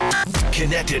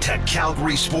Connected to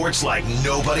Calgary sports like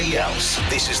nobody else.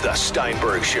 This is the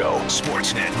Steinberg Show.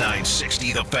 Sportsnet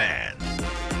 960 The Fan.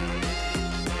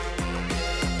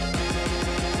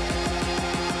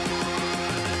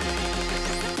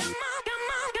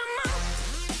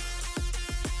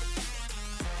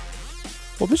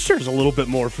 Well, this chair is a little bit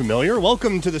more familiar.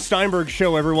 Welcome to the Steinberg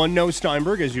Show, everyone. No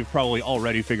Steinberg, as you've probably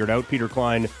already figured out. Peter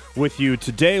Klein with you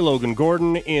today. Logan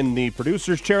Gordon in the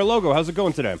producer's chair. Logo, how's it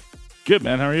going today? Good,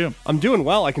 man. How are you? I'm doing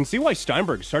well. I can see why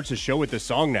Steinberg starts his show with this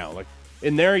song now. Like,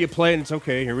 in there you play and it's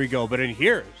okay, here we go. But in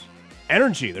here, there's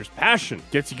energy, there's passion.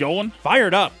 Gets you going?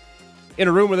 Fired up. In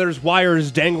a room where there's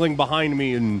wires dangling behind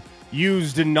me and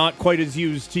used and not quite as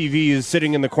used TV is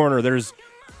sitting in the corner. There's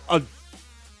a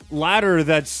ladder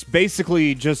that's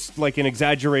basically just like an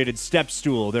exaggerated step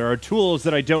stool. There are tools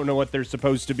that I don't know what they're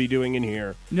supposed to be doing in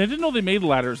here. I didn't know they made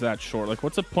ladders that short. Like,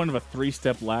 what's the point of a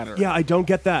 3-step ladder? Yeah, I don't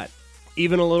get that.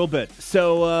 Even a little bit.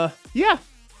 So, yeah.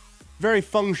 Very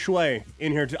feng shui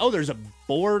in here. Oh, there's a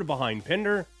board behind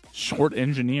Pinder. Short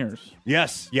engineers.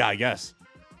 Yes. Yeah, I guess.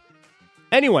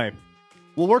 Anyway,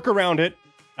 we'll work around it.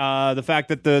 The fact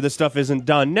that the stuff isn't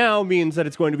done now means that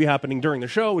it's going to be happening during the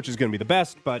show, which is going to be the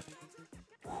best, but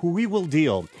we will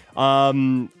deal.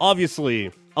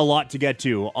 Obviously, a lot to get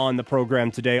to on the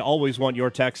program today. Always want your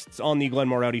texts on the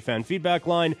Glenmore Audi fan feedback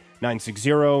line,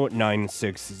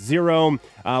 960-960.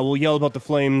 We'll yell about the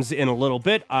Flames in a little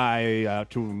bit.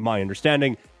 To my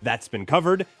understanding, that's been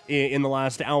covered in the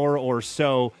last hour or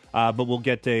so. But we'll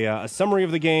get a summary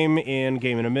of the game in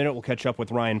a minute. We'll catch up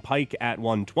with Ryan Pike at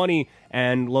 1:20,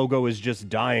 and Logo is just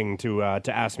dying to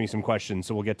ask me some questions,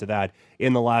 so we'll get to that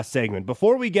in the last segment.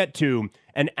 Before we get to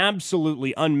an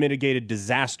absolutely unmitigated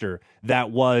disaster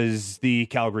that was the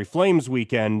Calgary Flames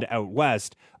weekend out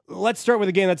west, let's start with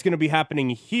a game that's going to be happening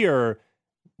here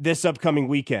this upcoming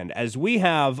weekend, as we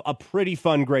have a pretty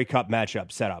fun Grey Cup matchup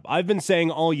set up. I've been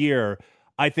saying all year,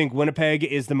 I think Winnipeg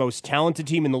is the most talented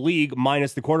team in the league,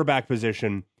 minus the quarterback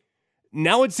position.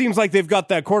 Now it seems like they've got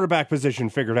that quarterback position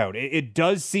figured out. It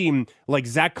does seem like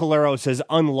Zach Collaros has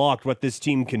unlocked what this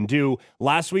team can do.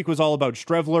 Last week was all about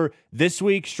Strevler. This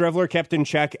week, Strevler kept in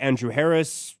check. Andrew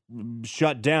Harris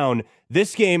shut down.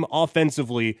 This game,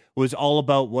 offensively, was all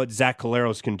about what Zach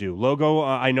Collaros can do. Logo,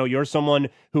 I know you're someone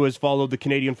who has followed the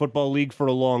Canadian Football League for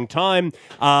a long time.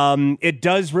 It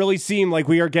does really seem like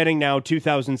we are getting now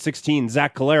 2016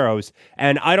 Zach Collaros,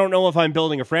 and I don't know if I'm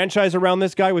building a franchise around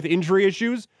this guy with injury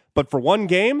issues, but for one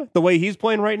game, the way he's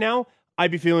playing right now,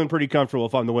 I'd be feeling pretty comfortable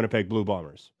if I'm the Winnipeg Blue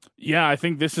Bombers. Yeah, I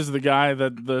think this is the guy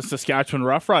that the Saskatchewan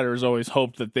Roughriders always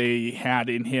hoped that they had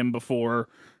in him before,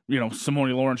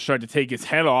 Simone Lawrence tried to take his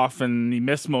head off and he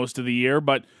missed most of the year.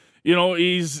 But,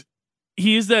 he is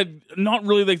that not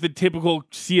really like the typical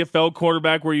CFL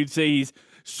quarterback where you'd say he's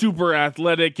super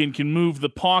athletic and can move the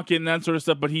pocket and that sort of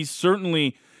stuff, but he's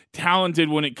certainly talented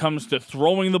when it comes to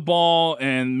throwing the ball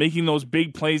and making those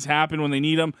big plays happen when they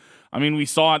need them. I mean, we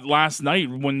saw it last night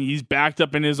when he's backed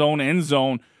up in his own end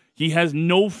zone. He has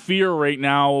no fear right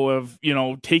now of,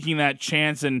 taking that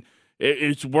chance, and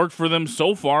it's worked for them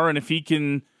so far. And if he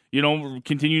can,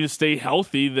 continue to stay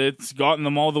healthy, that's gotten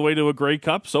them all the way to a Grey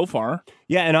Cup so far.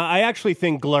 Yeah, and I actually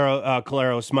think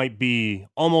Collaros might be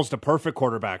almost a perfect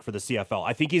quarterback for the CFL.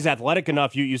 I think he's athletic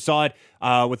enough. You saw it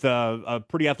with a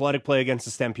pretty athletic play against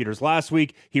the Stampeders last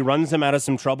week. He runs them out of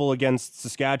some trouble against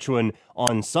Saskatchewan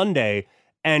on Sunday,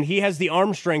 and he has the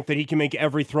arm strength that he can make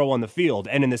every throw on the field.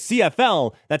 And in the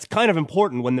CFL, that's kind of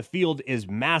important when the field is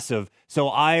massive. So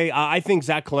I think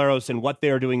Zach Collaros and what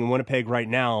they're doing in Winnipeg right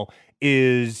now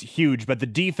is huge, but the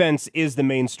defense is the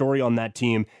main story on that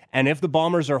team. And if the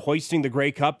Bombers are hoisting the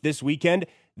Grey Cup this weekend,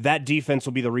 that defense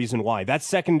will be the reason why. That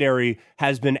secondary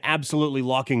has been absolutely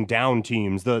locking down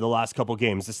teams the last couple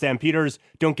games. The Stampeders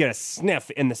don't get a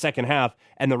sniff in the second half,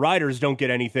 and the Riders don't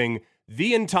get anything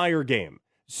the entire game.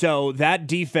 So that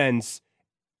defense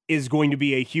is going to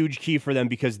be a huge key for them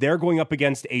because they're going up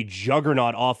against a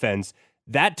juggernaut offense.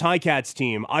 That Ticats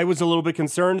team, I was a little bit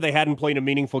concerned. They hadn't played a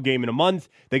meaningful game in a month.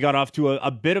 They got off to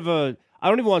a bit of a, I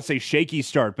don't even want to say shaky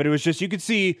start, but it was just, you could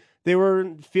see they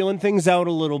were feeling things out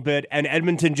a little bit, and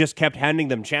Edmonton just kept handing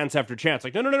them chance after chance.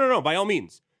 Like, no, by all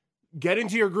means, get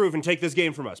into your groove and take this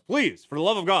game from us. Please, for the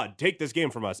love of God, take this game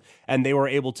from us. And they were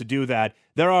able to do that.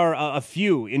 There are a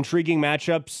few intriguing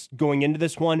matchups going into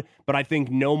this one, but I think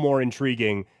no more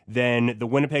intriguing than the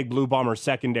Winnipeg Blue Bombers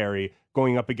secondary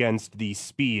going up against the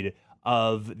speed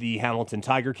of the Hamilton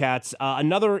Tiger Cats.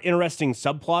 Another interesting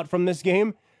subplot from this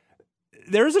game,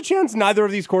 there's a chance neither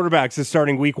of these quarterbacks is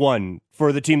starting week one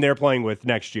for the team they're playing with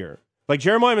next year. Like,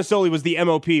 Jeremiah Masoli was the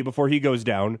MOP before he goes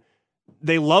down.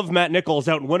 They love Matt Nichols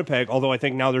out in Winnipeg, although I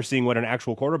think now they're seeing what an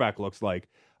actual quarterback looks like.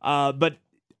 But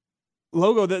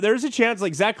Logo, there's a chance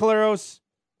like Zach Collaros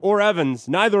or Evans,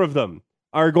 neither of them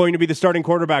are going to be the starting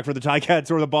quarterback for the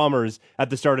Ticats or the Bombers at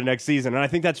the start of next season. And I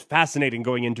think that's fascinating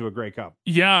going into a Grey Cup.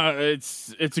 Yeah,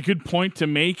 it's a good point to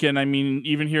make. And I mean,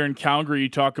 even here in Calgary, you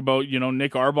talk about,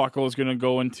 Nick Arbuckle is going to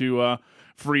go into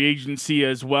free agency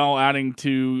as well, adding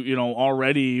to,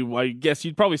 already, I guess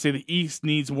you'd probably say the East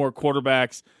needs more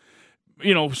quarterbacks,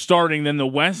 starting than the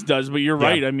West does. But you're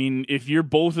right. I mean, if you're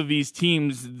both of these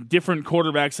teams, different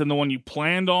quarterbacks than the one you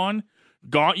planned on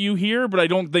got you here, but I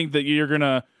don't think that you're going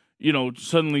to,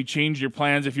 suddenly change your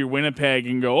plans if you're Winnipeg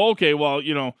and go, okay, well,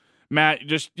 Matt,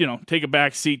 just, take a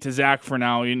back seat to Zach for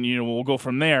now and, we'll go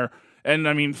from there. And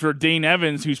I mean, for Dane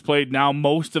Evans, who's played now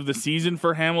most of the season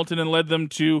for Hamilton and led them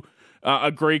to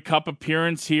a Grey Cup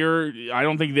appearance here, I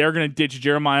don't think they're going to ditch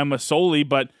Jeremiah Masoli,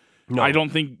 but no. I don't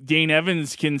think Dane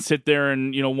Evans can sit there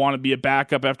and, want to be a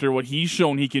backup after what he's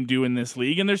shown he can do in this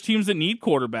league. And there's teams that need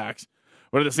quarterbacks.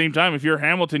 But at the same time, if you're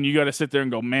Hamilton, you got to sit there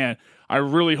and go, man, I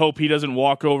really hope he doesn't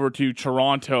walk over to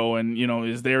Toronto and,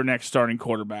 is their next starting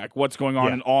quarterback. What's going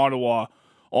on in Ottawa,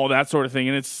 all that sort of thing.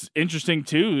 And it's interesting,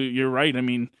 too. You're right. I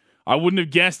mean, I wouldn't have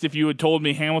guessed if you had told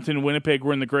me Hamilton and Winnipeg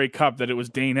were in the Grey Cup that it was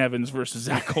Dane Evans versus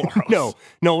Zach Collaros.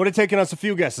 No, it would have taken us a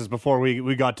few guesses before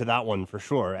we got to that one for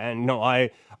sure. And no, I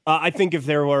think if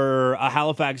there were a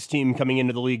Halifax team coming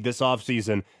into the league this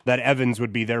offseason, that Evans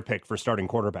would be their pick for starting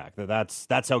quarterback.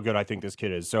 That's how good I think this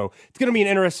kid is. So it's going to be an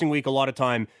interesting week. A lot of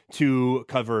time to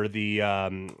cover the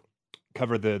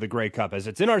Grey Cup as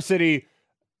it's in our city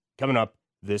coming up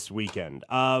this weekend.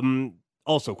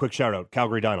 Also, quick shout out,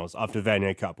 Calgary Dinos off to the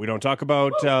Vanier Cup. We don't talk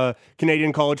about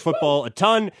Canadian college football a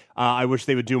ton. I wish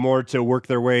they would do more to work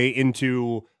their way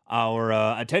into our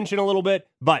attention a little bit,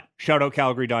 but shout out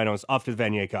Calgary Dinos off to the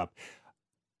Vanier Cup.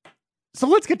 So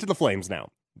let's get to the Flames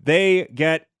now. They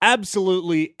get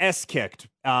absolutely S-kicked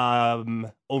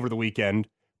over the weekend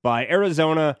by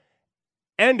Arizona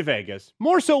and Vegas.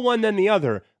 More so one than the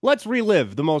other. Let's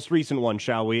relive the most recent one,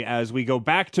 shall we, as we go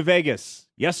back to Vegas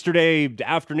yesterday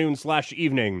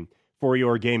afternoon/evening for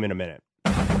your game in a minute.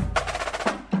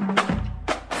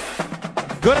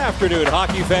 Good afternoon,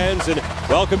 hockey fans, and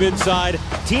welcome inside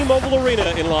T-Mobile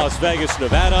Arena in Las Vegas,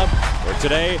 Nevada, where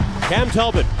today Cam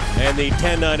Talbot and the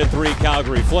 10-9-3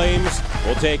 Calgary Flames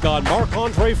will take on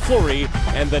Marc-Andre Fleury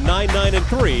and the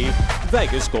 9-9-3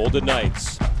 Vegas Golden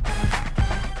Knights.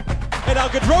 And now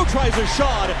Gaudreau tries a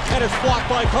shot, and it's blocked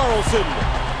by Carlson.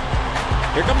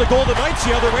 Here come the Golden Knights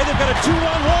the other way. They've got a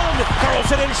 2-on-1.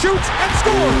 Carlson and shoots and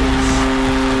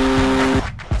scores.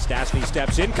 Stastny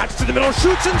steps in, cuts to the middle,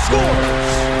 shoots and scores.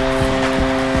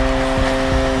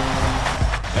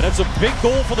 And it's a big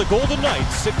goal for the Golden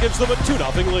Knights. It gives them a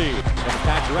 2-0 lead. And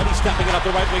Pacioretty stepping in up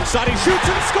the right wing side. He shoots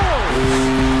and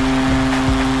scores.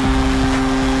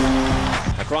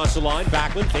 Across the line,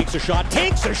 Backlund takes a shot.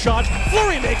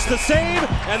 Fleury makes the save,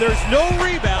 and there's no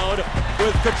rebound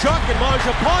with Tkachuk and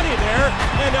Mangiapane there.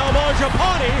 And now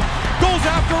Mangiapane goes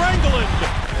after Engelland.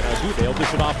 And as they'll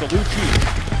dish it off to Lucic.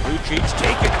 Lucic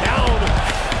taken down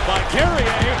by Carrier,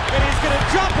 and he's going to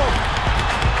jump him.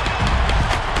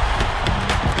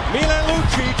 Milan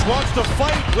Lucic wants to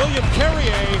fight William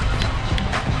Carrier.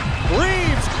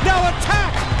 Reeves now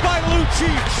attacked by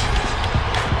Lucic.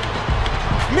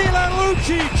 Milan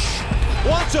Lucic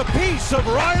wants a piece of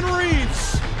Ryan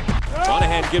Reeves.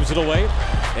 Monahan gives it away.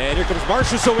 And here comes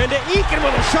Marchessault into Eakin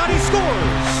with a shot. He scores.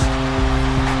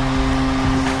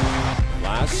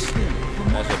 Lass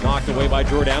has it knocked away by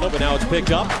Giordano, but now it's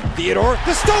picked up. Theodore,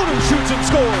 the Stoner shoots and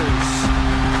scores.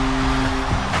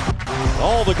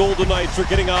 All the Golden Knights are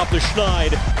getting off the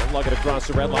schneid. Lug it across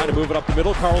the red line to move it up the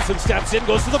middle. Carlson steps in,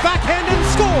 goes to the backhand and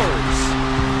scores.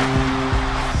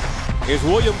 Is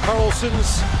William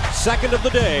Karlsson's second of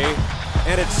the day,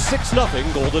 and it's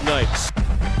 6-0 Golden Knights.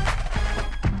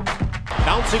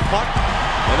 Bouncing puck,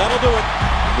 and that'll do it.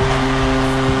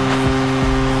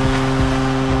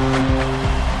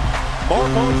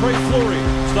 Marc-Andre Fleury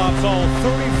stops all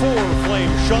 34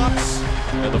 Flame shots,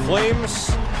 and the Flames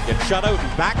get shut out in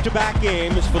back-to-back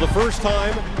games for the first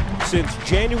time since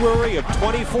January of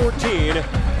 2014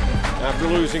 after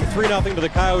losing 3-0 to the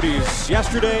Coyotes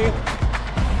yesterday.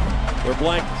 They're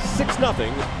blanked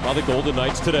 6-0 by the Golden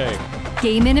Knights today.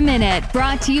 Game in a Minute,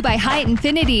 brought to you by Hyatt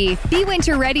Infinity. Be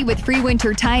winter ready with free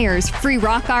winter tires, free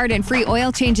rock art, and free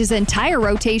oil changes and tire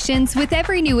rotations with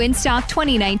every new in-stock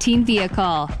 2019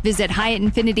 vehicle. Visit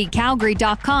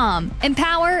HyattInfinityCalgary.com.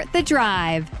 Empower the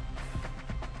drive.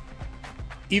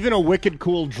 Even a wicked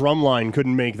cool drum line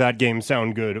couldn't make that game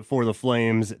sound good for the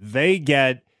Flames. They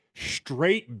get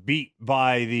straight beat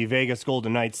by the Vegas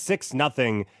Golden Knights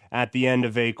 6-0 at the end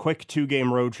of a quick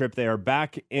 2-game road trip. They are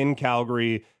back in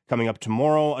Calgary coming up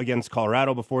tomorrow against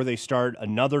Colorado before they start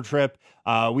another trip.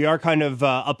 We are kind of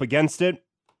up against it,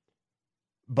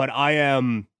 but I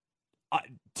am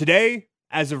today,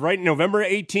 as of right November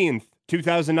 18th,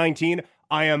 2019,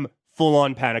 I am full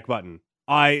on panic button.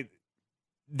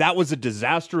 That was a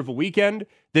disaster of a weekend.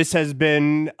 This has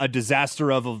been a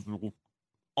disaster of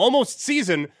almost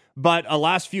season, but a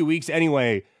last few weeks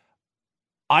anyway.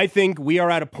 I think we are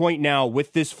at a point now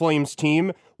with this Flames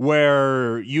team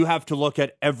where you have to look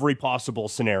at every possible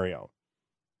scenario.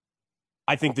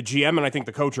 I think the GM and I think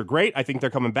the coach are great. I think they're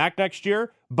coming back next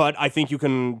year, but I think you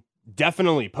can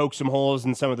definitely poke some holes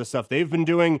in some of the stuff they've been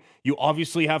doing. You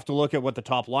obviously have to look at what the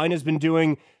top line has been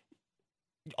doing.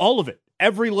 All of it,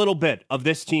 every little bit of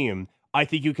this team, I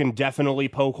think you can definitely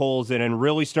poke holes in and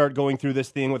really start going through this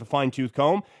thing with a fine-tooth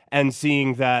comb and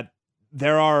seeing that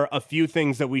there are a few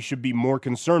things that we should be more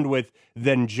concerned with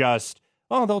than just,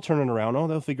 oh, they'll turn it around. Oh,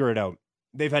 they'll figure it out.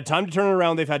 They've had time to turn it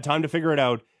around. They've had time to figure it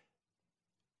out.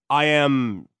 I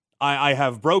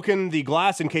have broken the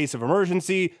glass in case of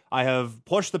emergency. I have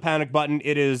pushed the panic button.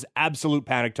 It is absolute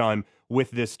panic time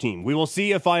with this team. We will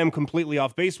see if I am completely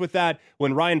off base with that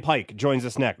when Ryan Pike joins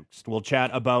us next. We'll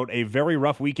chat about a very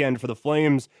rough weekend for the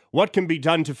Flames, what can be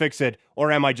done to fix it,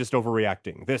 or am I just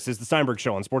overreacting? This is the Steinberg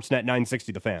Show on Sportsnet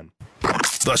 960 The Fan.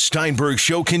 The Steinberg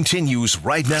Show continues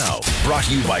right now. Brought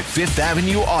to you by Fifth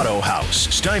Avenue Auto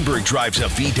House. Steinberg drives a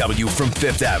VW from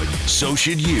Fifth Avenue. So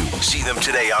should you. See them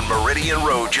today on Meridian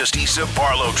Road, just east of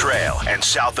Barlow Trail and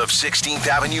south of 16th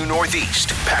Avenue Northeast.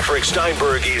 Patrick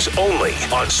Steinberg is only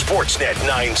on Sportsnet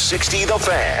 960 The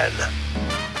Fan.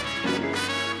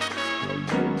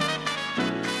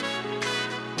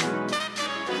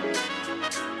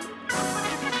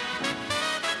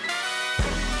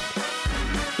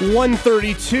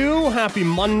 .132, happy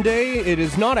Monday. It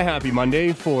is not a happy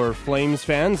Monday for Flames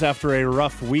fans after a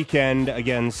rough weekend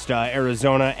against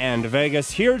Arizona and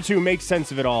Vegas. Here to make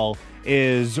sense of it all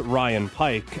is Ryan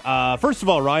Pike. First of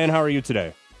all, Ryan, how are you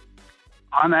today?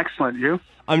 I'm excellent. You?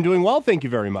 I'm doing well, thank you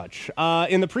very much.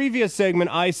 In the previous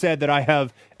segment, I said that I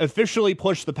have officially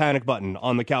pushed the panic button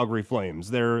on the Calgary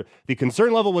Flames. The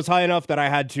concern level was high enough that I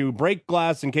had to break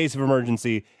glass in case of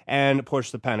emergency and push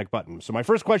the panic button. So my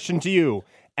first question to you,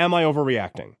 am I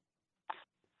overreacting?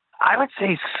 I would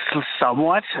say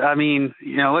somewhat. I mean,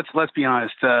 let's be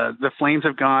honest. The Flames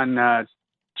have gone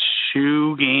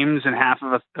 2 games and half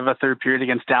of a third period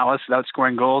against Dallas without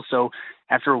scoring goals. So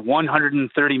after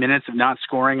 130 minutes of not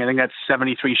scoring, I think that's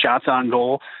 73 shots on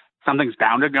goal. Something's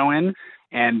bound to go in.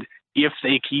 And if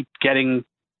they keep getting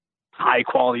high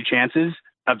quality chances,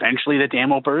 eventually the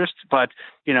dam will burst. But,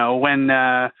 when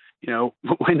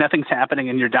nothing's happening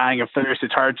and you're dying of thirst,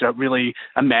 it's hard to really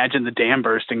imagine the dam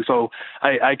bursting. So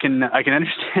I can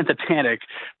understand the panic,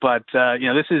 but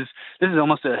this is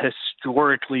almost a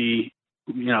historically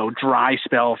dry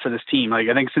spell for this team. Like,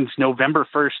 I think since November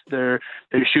 1st, their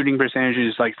shooting percentage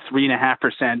is like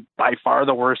 3.5%, by far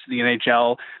the worst in the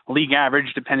NHL. League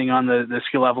average, depending on the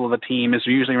skill level of the team, is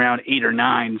usually around 8 or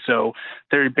 9. So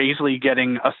they're basically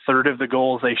getting a third of the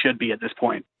goals they should be at this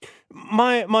point.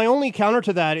 My only counter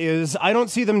to that is I don't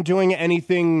see them doing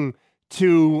anything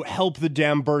to help the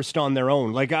dam burst on their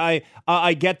own. Like, I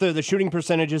get the shooting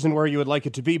percentage isn't where you would like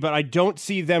it to be, but I don't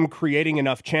see them creating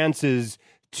enough chances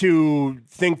to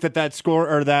think that score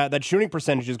or that shooting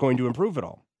percentage is going to improve at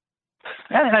all.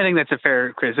 And I think that's a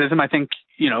fair criticism. I think,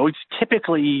 it's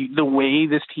typically the way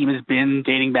this team has been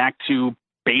dating back to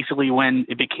basically when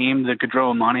it became the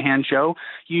Gaudreau and Monahan show.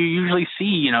 You usually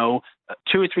see,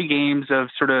 2 or 3 games of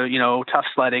sort of, tough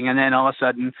sledding, and then all of a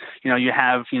sudden, you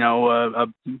have, a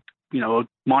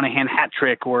Monahan hat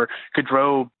trick, or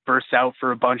Gaudreau bursts out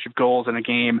for a bunch of goals in a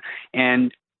game.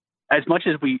 And as much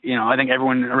as we, I think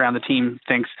everyone around the team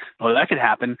thinks, oh, that could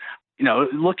happen,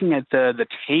 looking at the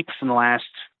tape from the last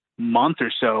month or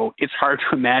so, it's hard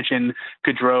to imagine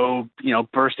Gaudreau,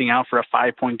 bursting out for a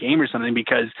 5-point game or something,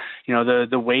 because,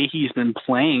 the way he's been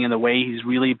playing and the way he's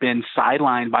really been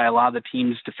sidelined by a lot of the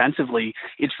teams defensively,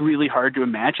 it's really hard to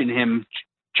imagine him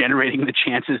generating the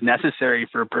chances necessary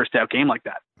for a burst out game like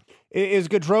that. Is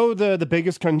Gaudreau the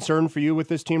biggest concern for you with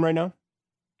this team right now?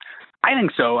 I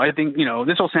think so. I think,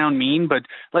 this will sound mean, but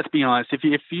let's be honest. If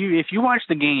you watch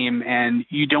the game and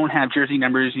you don't have jersey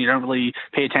numbers and you don't really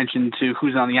pay attention to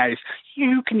who's on the ice,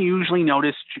 you can usually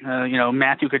notice,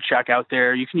 Matthew Tkachuk out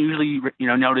there. You can usually,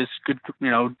 notice good,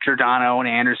 Giordano and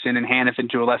Anderson and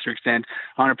Hannafin to a lesser extent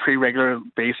on a pretty regular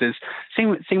basis. Same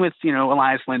with,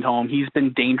 Elias Lindholm. He's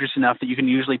been dangerous enough that you can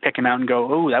usually pick him out and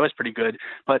go, oh, that was pretty good.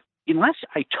 But unless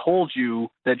I told you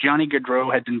that Johnny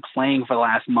Gaudreau had been playing for the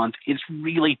last month, it's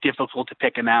really difficult to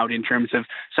pick him out in terms of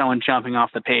someone jumping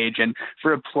off the page. And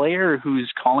for a player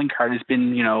whose calling card has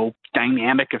been,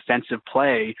 dynamic offensive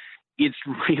play, it's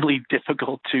really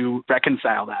difficult to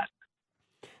reconcile that.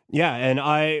 Yeah, and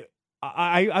I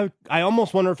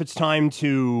almost wonder if it's time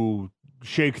to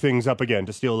shake things up again,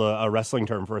 to steal a wrestling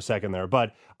term for a second there.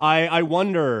 But I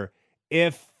wonder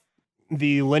if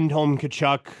the Lindholm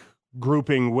Tkachuk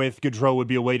grouping with Gaudreau would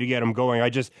be a way to get him going.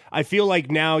 I feel like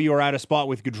now you're at a spot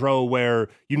with Gaudreau where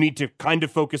you need to kind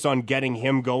of focus on getting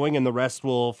him going and the rest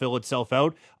will fill itself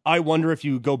out. I wonder if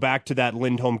you go back to that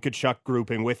Lindholm Tkachuk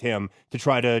grouping with him to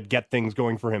try to get things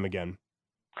going for him again.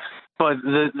 But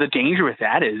the danger with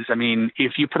that is,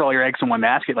 if you put all your eggs in one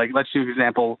basket, like let's do, for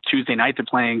example, Tuesday night they're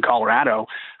playing Colorado.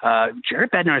 Jared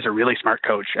Bednar is a really smart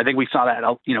coach. I think we saw that,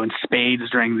 in spades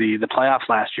during the playoffs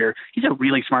last year. He's a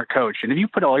really smart coach. And if you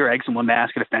put all your eggs in one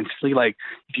basket offensively, like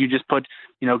if you just put,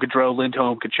 Gaudreau,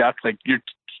 Lindholm, Tkachuk, like you're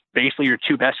basically your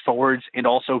two best forwards and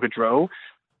also Gaudreau,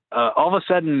 all of a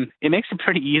sudden it makes it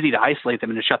pretty easy to isolate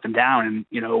them and to shut them down.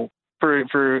 And,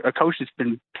 for a coach that's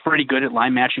been pretty good at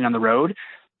line matching on the road,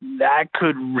 that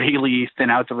could really thin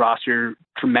out the roster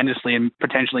tremendously and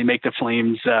potentially make the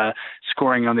Flames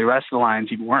scoring on the rest of the lines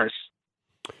even worse.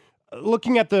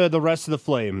 Looking at the rest of the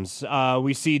Flames,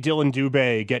 we see Dylan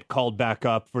Dubé get called back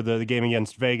up for the game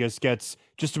against Vegas, gets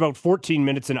just about 14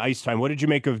 minutes in ice time. What did you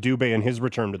make of Dubé and his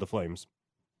return to the Flames?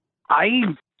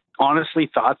 I honestly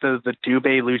thought the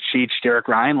Dubé, Lucic, Derek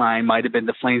Ryan line might have been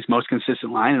the Flames' most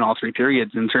consistent line in all three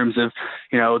periods in terms of,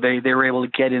 they were able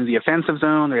to get in the offensive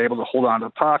zone. They were able to hold on to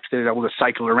the puck. They were able to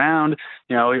cycle around.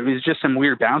 It was just some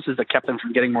weird bounces that kept them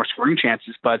from getting more scoring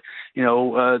chances. But,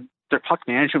 their puck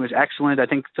management was excellent. I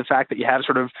think the fact that you have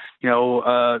sort of,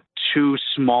 two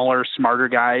smaller, smarter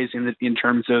guys in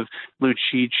terms of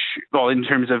Lucic, in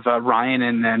terms of Ryan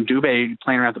and Dubé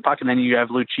playing around the puck, and then you have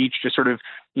Lucic just sort of,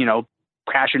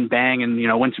 crash and bang and,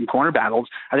 win some corner battles.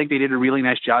 I think they did a really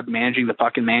nice job managing the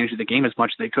puck and managing the game as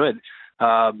much as they could.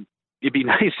 It'd be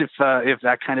nice if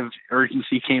that kind of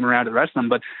urgency came around to the rest of them.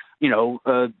 But,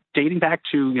 dating back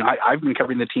to, I've been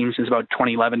covering the team since about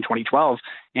 2011, 2012.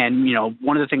 And,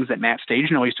 one of the things that Matt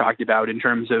Stajan always talked about in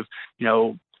terms of,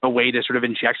 a way to sort of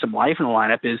inject some life in the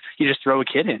lineup is you just throw a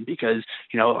kid in because,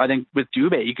 I think with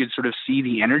Dubé, you could sort of see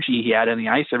the energy he had on the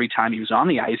ice every time he was on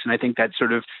the ice. And I think that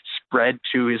sort of spread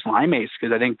to his line mates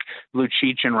because I think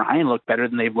Lucic and Ryan look better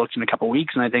than they've looked in a couple of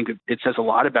weeks. And I think it says a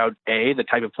lot about the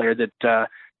type of player that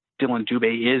Dylan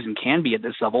Dubé is and can be at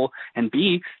this level, and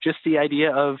B, just the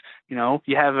idea of,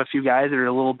 you have a few guys that are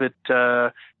a little bit,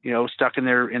 stuck in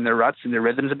their ruts and their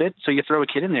rhythms a bit. So you throw a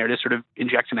kid in there to sort of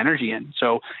inject some energy in.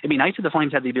 So it'd be nice if the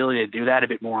Flames had the ability to do that a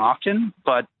bit more often.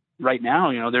 But right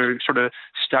now, they're sort of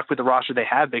stuck with the roster they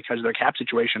have because of their cap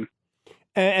situation.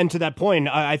 And to that point,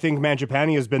 I think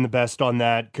Mangiapane has been the best on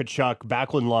that Tkachuk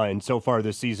Backlund line so far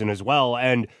this season as well.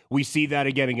 And we see that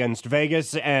again against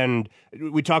Vegas. And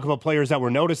we talk about players that we're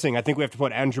noticing. I think we have to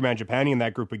put Andrew Mangiapane in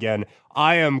that group again.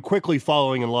 I am quickly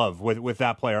falling in love with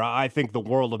that player. I think the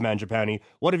world of Mangiapane.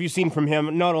 What have you seen from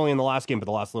him, not only in the last game, but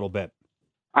the last little bit?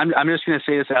 I'm just going to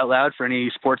say this out loud for any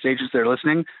sports agents that are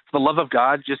listening. For the love of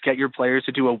God, just get your players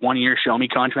to do a 1-year show me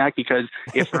contract because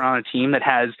if they're on a team that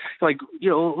has,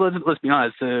 let's be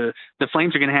honest, the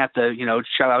Flames are going to have to,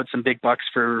 shell out some big bucks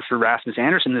for Rasmus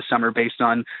Anderson this summer based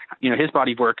on, his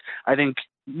body of work. I think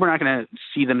we're not going to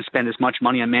see them spend as much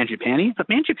money on Mangiapane, but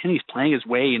Mangiapane's playing his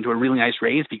way into a really nice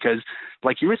raise because,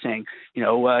 like you were saying,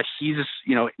 he's,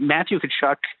 Matthew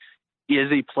Tkachuk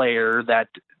is a player that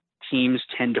teams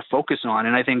tend to focus on.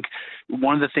 And I think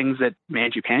one of the things that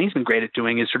Mangiapane's been great at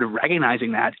doing is sort of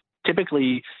recognizing that.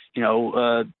 Typically,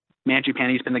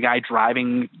 Mangiapane's been the guy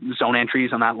driving zone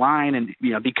entries on that line. And,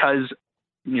 because,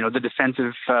 the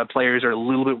defensive players are a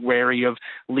little bit wary of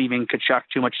leaving Tkachuk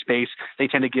too much space, they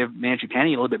tend to give Mangiapane a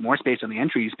little bit more space on the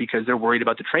entries because they're worried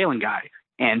about the trailing guy.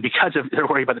 And because they're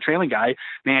worried about the trailing guy,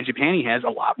 Mangiapane has a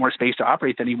lot more space to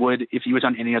operate than he would if he was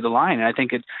on any other line. And I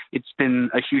think it's been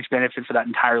a huge benefit for that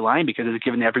entire line because it's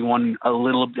given everyone a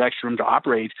little bit extra room to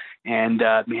operate. And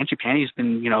Mangiapane's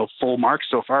been, full marks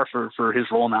so far for his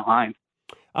role in that line.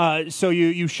 So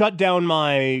you shut down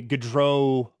my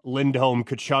Gaudreau, Lindholm,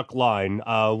 Kachuk line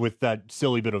with that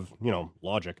silly bit of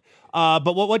logic.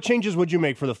 But what changes would you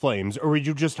make for the Flames, or would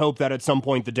you just hope that at some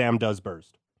point the dam does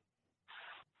burst?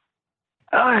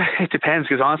 It depends,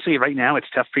 because honestly, right now it's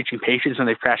tough preaching patience when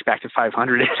they've crashed back to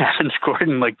 500 and haven't scored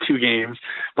in like 2 games.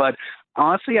 But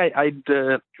honestly, I'd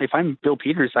if I'm Bill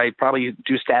Peters, I'd probably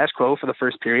do status quo for the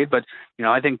first period. But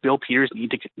I think Bill Peters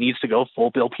needs to go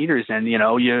full Bill Peters, and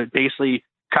you basically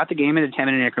cut the game into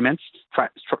 10-minute increments.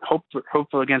 Hope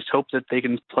that they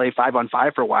can play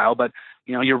 5-on-5 for a while, but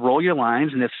you roll your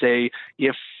lines, and if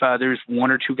there's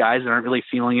 1 or 2 guys that aren't really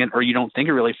feeling it, or you don't think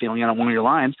are really feeling it on one of your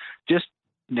lines, just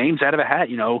names out of a hat.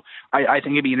 I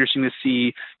think it'd be interesting to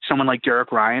see someone like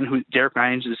Derek Ryan, Derek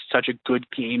Ryan is such a good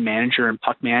game manager and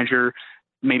puck manager.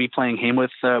 Maybe playing him with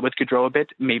Gaudreau a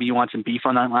bit. Maybe you want some beef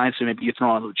on that line, so maybe you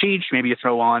throw on Lucic, maybe you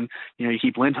throw on, you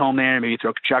keep Lindholm there, maybe you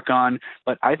throw Kachuk on.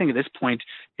 But I think at this point,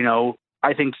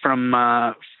 I think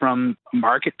from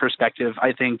market perspective,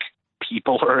 I think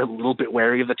people are a little bit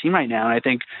wary of the team right now. And I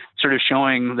think sort of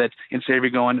showing that instead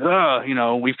of going,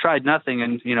 we've tried nothing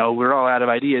and, we're all out of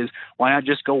ideas, why not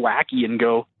just go wacky and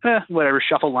go, whatever,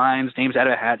 shuffle lines, names out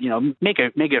of a hat, make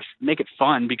it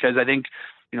fun. Because I think,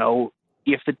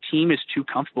 if the team is too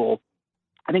comfortable,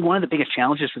 I think one of the biggest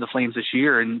challenges for the Flames this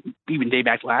year, and even day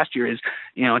back last year, is,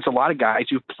 it's a lot of guys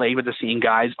who play with the same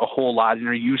guys a whole lot and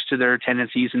are used to their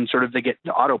tendencies, and sort of they get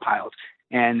the autopilot.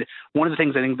 And one of the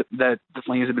things I think that the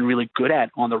Flames have been really good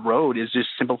at on the road is just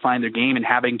simplifying their game and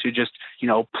having to just,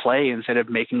 play instead of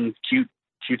making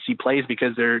cutesy plays,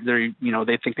 because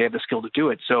they think they have the skill to do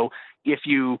it. So if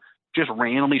you just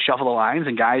randomly shuffle the lines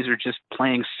and guys are just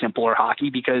playing simpler hockey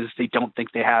because they don't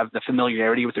think they have the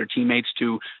familiarity with their teammates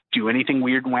to do anything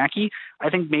weird and wacky, I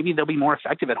think maybe they'll be more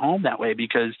effective at home that way,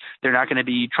 because they're not going to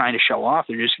be trying to show off.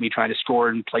 They're just going to be trying to score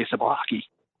and play simple hockey.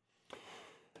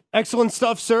 Excellent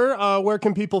stuff, sir. Where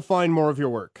can people find more of your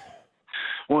work?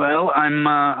 Well,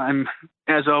 I'm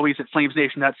as always at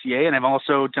flamesnation.ca, and I've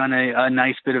also done a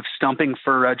nice bit of stumping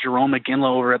for Jerome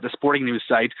McGinley over at the Sporting News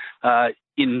site.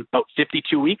 In about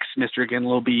 52 weeks, Mr. McGinley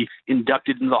will be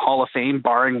inducted into the Hall of Fame,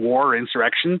 barring war or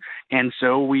insurrection. And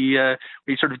so we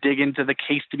sort of dig into the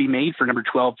case to be made for number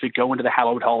 12 to go into the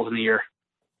hallowed halls in the year.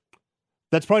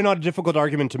 That's probably not a difficult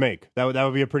argument to make. That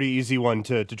would be a pretty easy one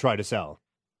to try to sell.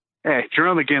 Hey,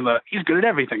 Jerome McGinley, he's good at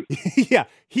everything. Yeah,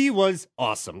 he was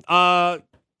awesome.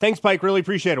 Thanks, Pike. Really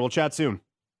appreciate it. We'll chat soon.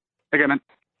 Okay, man.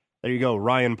 There you go,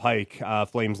 Ryan Pike,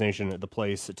 Flames Nation, the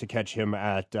place to catch him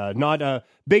at. Not a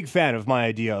big fan of my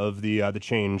idea of the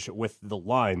change with the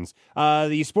lines.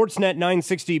 The Sportsnet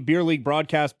 960 Beer League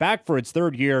broadcast back for its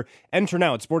 3rd year. Enter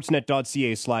now at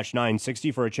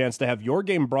sportsnet.ca/960 for a chance to have your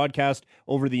game broadcast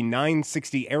over the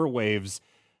 960 airwaves.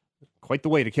 Quite the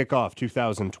way to kick off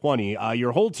 2020.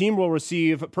 Your whole team will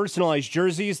receive personalized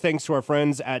jerseys thanks to our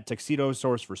friends at Tuxedo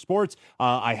Source for Sports.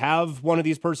 I have one of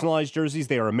these personalized jerseys.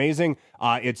 They are amazing.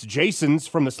 It's Jason's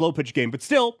from the Slow Pitch game, but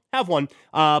still have one.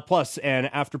 Plus an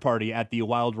after party at the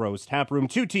Wild Rose Tap Room.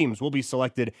 2 teams will be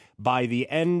selected by the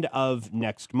end of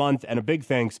next month. And a big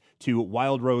thanks to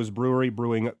Wild Rose Brewery,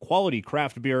 brewing quality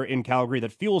craft beer in Calgary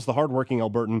that fuels the hardworking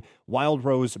Albertan. Wild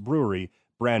Rose Brewery,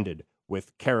 branded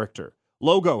with character.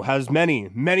 Logo has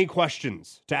many, many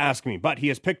questions to ask me, but he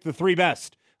has picked the 3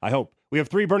 best, I hope. We have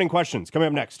 3 burning questions coming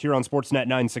up next here on Sportsnet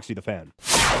 960 The Fan.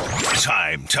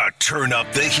 Time to turn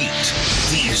up the heat.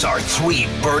 These are 3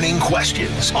 burning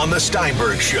questions on The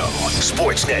Steinberg Show.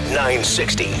 Sportsnet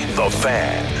 960 The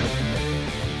Fan.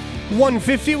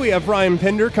 150, we have Ryan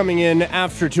Pinder coming in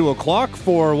after 2 o'clock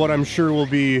for what I'm sure will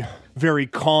be very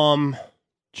calm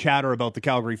chatter about the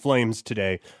Calgary Flames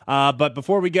today. But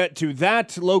before we get to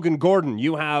that, Logan Gordon,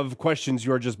 you have questions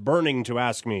you are just burning to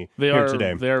ask me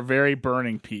today. They're very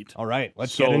burning, Pete. All right,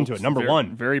 let's get into it. Number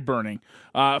 1. Very burning.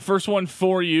 First one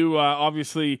for you,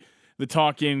 obviously the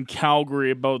talk in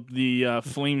Calgary about the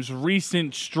Flames'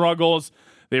 recent struggles.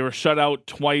 They were shut out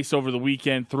twice over the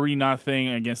weekend,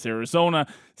 3-0 against Arizona,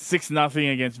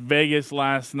 6-0 against Vegas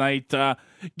last night.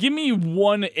 Give me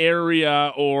one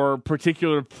area or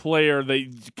particular player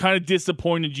that kind of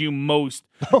disappointed you most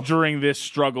during this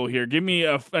struggle here. Give me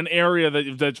an area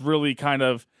that's really kind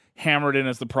of hammered in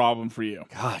as the problem for you.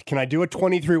 God, can I do a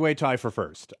 23-way tie for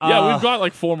first? Yeah, we've got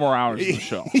like 4 more hours of the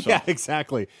show. So. Yeah,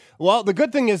 exactly. Well, the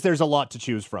good thing is there's a lot to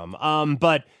choose from.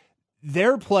 But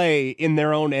their play in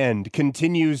their own end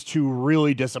continues to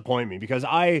really disappoint me, because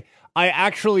I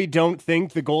actually don't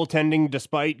think the goaltending,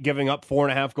 despite giving up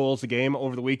 4.5 goals a game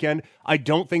over the weekend, I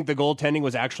don't think the goaltending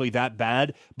was actually that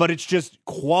bad, but it's just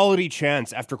quality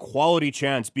chance after quality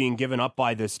chance being given up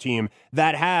by this team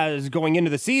that has, going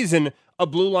into the season, a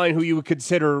blue line who you would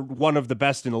consider one of the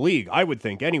best in the league, I would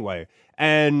think anyway.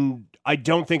 And I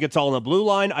don't think it's all in the blue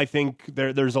line. I think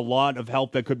there's a lot of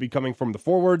help that could be coming from the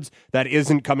forwards that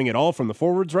isn't coming at all from the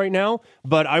forwards right now.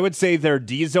 But I would say their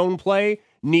D-zone play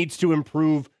needs to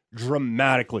improve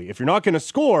dramatically. If you're not going to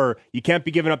score, you can't be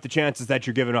giving up the chances that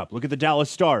you're giving up. Look at the Dallas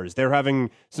Stars. They're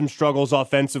having some struggles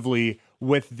offensively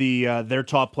with their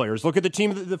top players. Look at the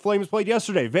team that the Flames played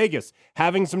yesterday, Vegas,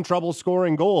 having some trouble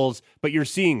scoring goals, but you're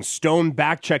seeing Stone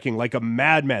back-checking like a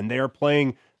madman. They are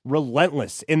playing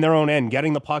relentless in their own end,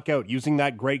 getting the puck out, using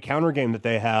that great counter game that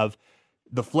they have.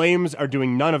 The Flames are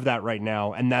doing none of that right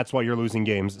now, and that's why you're losing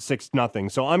games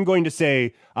 6-0. So I'm going to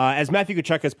say, as Matthew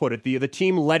Tkachuk has put it, the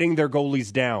team letting their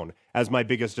goalies down as my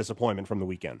biggest disappointment from the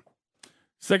weekend.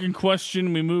 Second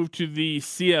question, we move to the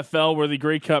CFL where the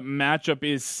Grey Cup matchup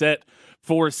is set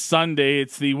for Sunday.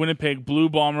 It's the Winnipeg Blue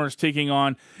Bombers taking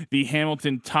on the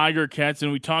Hamilton Tiger Cats,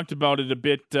 and we talked about it a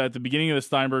bit at the beginning of the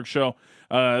Steinberg show.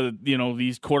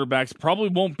 These quarterbacks probably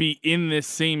won't be in this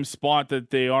same spot that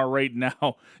they are right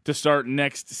now to start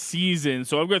next season.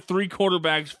 So I've got 3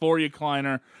 quarterbacks for you,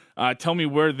 Kleiner. Tell me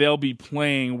where they'll be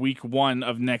playing week 1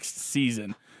 of next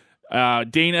season.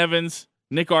 Dane Evans,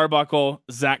 Nick Arbuckle,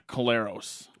 Zach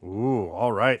Collaros. Ooh,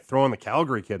 all right. Throwing the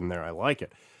Calgary kid in there. I like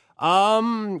it.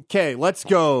 Okay, let's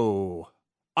go.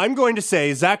 I'm going to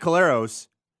say Zach Collaros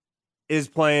is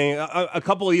playing. A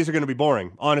couple of these are going to be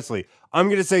boring, honestly. I'm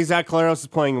going to say Zach Collaros is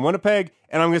playing in Winnipeg,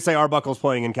 and I'm going to say Arbuckle's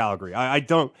playing in Calgary. I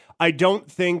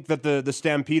don't think that the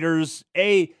Stampeders,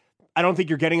 I don't think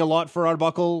you're getting a lot for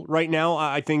Arbuckle right now.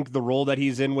 I think the role that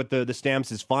he's in with the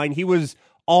Stamps is fine. He was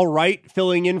all right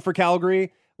filling in for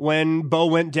Calgary when Bo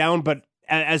went down, but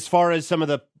as far as some of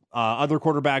the other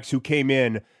quarterbacks who came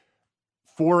in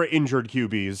for injured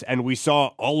QBs, and we saw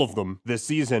all of them this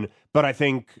season, but I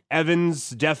think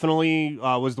Evans definitely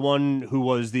was the one who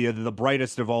was the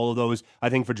brightest of all of those. I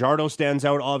think Fajardo stands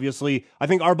out, obviously. I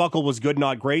think Arbuckle was good,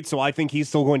 not great, so I think he's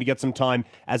still going to get some time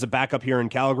as a backup here in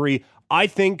Calgary. I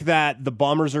think that the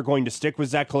Bombers are going to stick with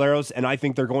Zach Collaros, and I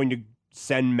think they're going to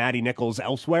send Matty Nichols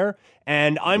elsewhere,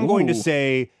 and I'm going to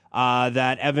say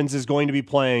that Evans is going to be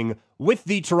playing with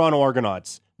the Toronto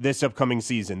Argonauts this upcoming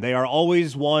season. They are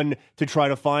always one to try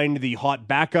to find the hot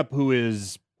backup who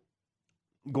is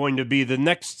going to be the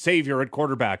next savior at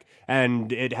quarterback,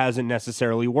 and it hasn't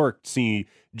necessarily worked. See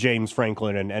James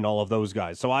Franklin and all of those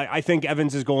guys. So I think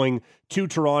Evans is going to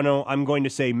Toronto. I'm going to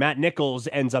say Matt Nichols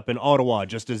ends up in Ottawa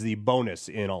just as the bonus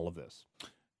in all of this.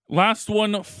 Last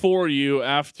one for you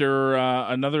after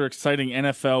another exciting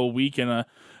NFL week and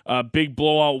a big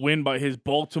blowout win by his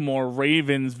Baltimore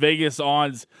Ravens. Vegas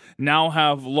odds now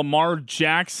have Lamar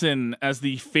Jackson as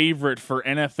the favorite for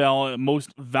NFL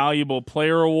Most Valuable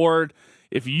Player Award.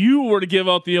 If you were to give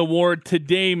out the award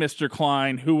today, Mr.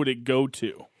 Klein, who would it go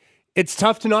to? It's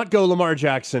tough to not go Lamar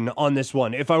Jackson on this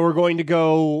one. If I were going to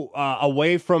go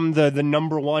away from the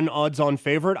number one odds-on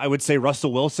favorite, I would say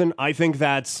Russell Wilson. I think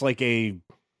that's like a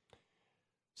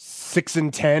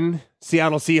 6-10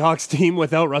 Seattle Seahawks team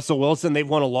without Russell Wilson. They've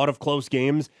won a lot of close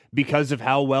games because of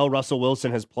how well Russell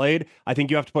Wilson has played. I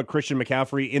think you have to put Christian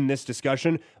McCaffrey in this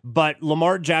discussion, but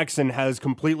Lamar Jackson has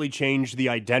completely changed the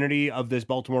identity of this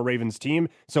Baltimore Ravens team,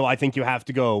 so I think you have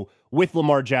to go with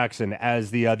Lamar Jackson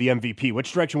as the MVP.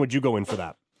 Which direction would you go in for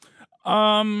that?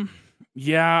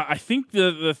 Yeah, I think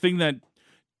the thing that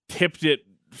tipped it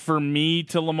for me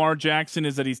to Lamar Jackson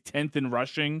is that he's 10th in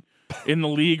rushing in the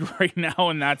league right now,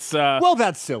 and that's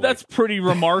that's silly. That's pretty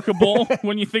remarkable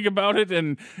when you think about it,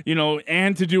 and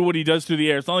and to do what he does through the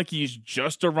air. It's not like he's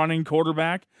just a running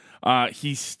quarterback.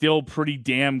 He's still pretty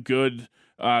damn good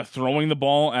throwing the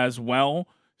ball as well.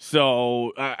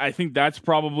 So I think that's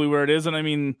probably where it is. And I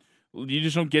mean, you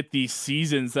just don't get these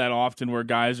seasons that often where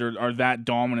guys are that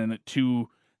dominant at two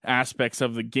aspects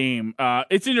of the game.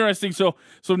 It's interesting. So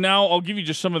now I'll give you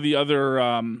just some of the other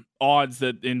odds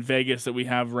that in Vegas that we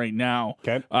have right now.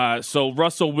 Okay. So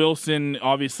Russell Wilson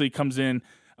obviously comes in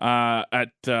at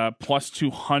plus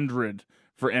 200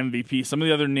 for MVP. Some of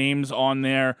the other names on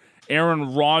there: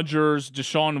 Aaron Rodgers,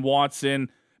 Deshaun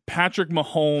Watson, Patrick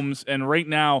Mahomes, and right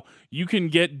now you can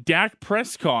get Dak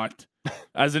Prescott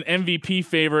as an MVP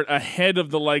favorite ahead of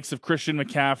the likes of Christian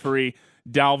McCaffrey,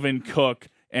 Dalvin Cook,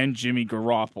 and Jimmy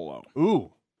Garoppolo.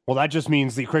 Ooh. Well, that just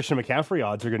means the Christian McCaffrey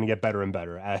odds are going to get better and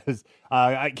better. As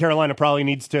Carolina probably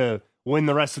needs to win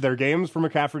the rest of their games for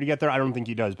McCaffrey to get there. I don't think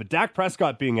he does. But Dak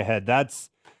Prescott being ahead, that's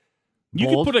You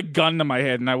bold. could put a gun to my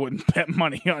head and I wouldn't bet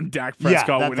money on Dak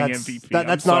Prescott winning MVP.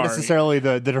 That's not necessarily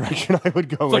the direction I would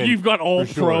go in. It's like you've got all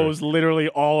pros sure. literally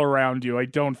all around you. I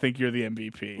don't think you're the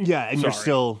MVP. Yeah, and you're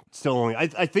still only... I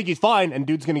think he's fine, and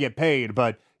dude's going to get paid,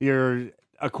 but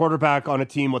a quarterback on a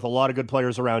team with a lot of good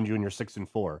players around you, and you're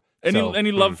 6-4.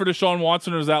 Any love for Deshaun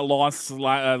Watson, or does that loss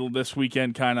this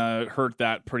weekend kind of hurt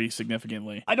that pretty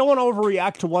significantly? I don't want to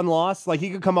overreact to one loss. Like,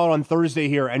 he could come out on Thursday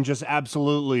here and just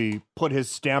absolutely put his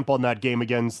stamp on that game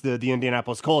against the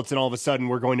Indianapolis Colts, and all of a sudden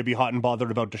we're going to be hot and bothered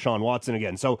about Deshaun Watson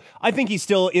again. So I think he's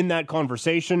still in that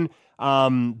conversation,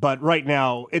 but right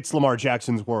now it's Lamar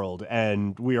Jackson's world,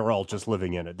 and we are all just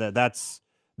living in it.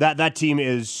 That team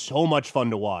is so much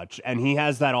fun to watch, and he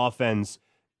has that offense.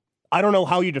 I don't know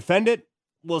how you defend it.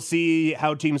 We'll see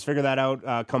how teams figure that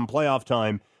out come playoff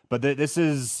time. But this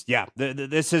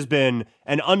has been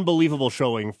an unbelievable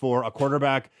showing for a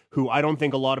quarterback who I don't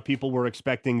think a lot of people were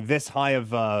expecting this high of.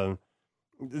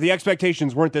 The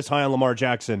expectations weren't this high on Lamar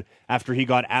Jackson after he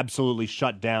got absolutely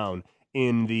shut down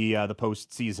in the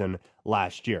postseason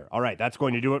last year. All right, that's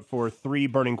going to do it for 3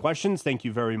 burning questions. Thank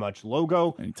you very much,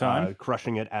 Logo. Anytime.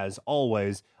 Crushing it as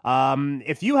always.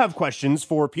 If you have questions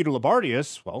for Peter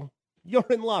Labardius, well, you're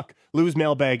in luck. Lou's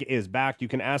mailbag is back. You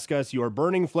can ask us your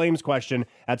Burning Flames question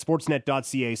at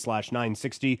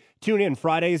sportsnet.ca/960. Tune in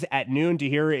Fridays at noon to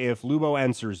hear if Lubo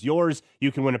answers yours.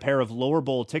 You can win a pair of lower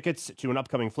bowl tickets to an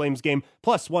upcoming Flames game,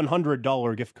 plus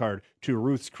 $100 gift card to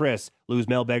Ruth's Chris. Lou's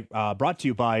mailbag brought to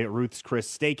you by Ruth's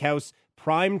Chris Steakhouse.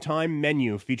 Prime time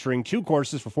menu featuring 2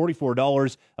 courses for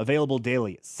 $44, available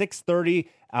daily at 6:30,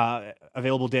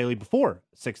 available daily before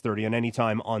 6:30 and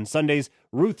anytime on Sundays.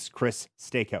 Ruth's Chris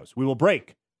Steakhouse. We will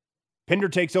break. Pinder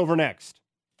takes over next.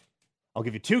 I'll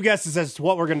give you 2 guesses as to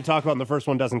what we're going to talk about, and the first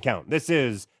one doesn't count. This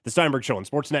is the Steinberg Show on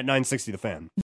Sportsnet 960 The Fan.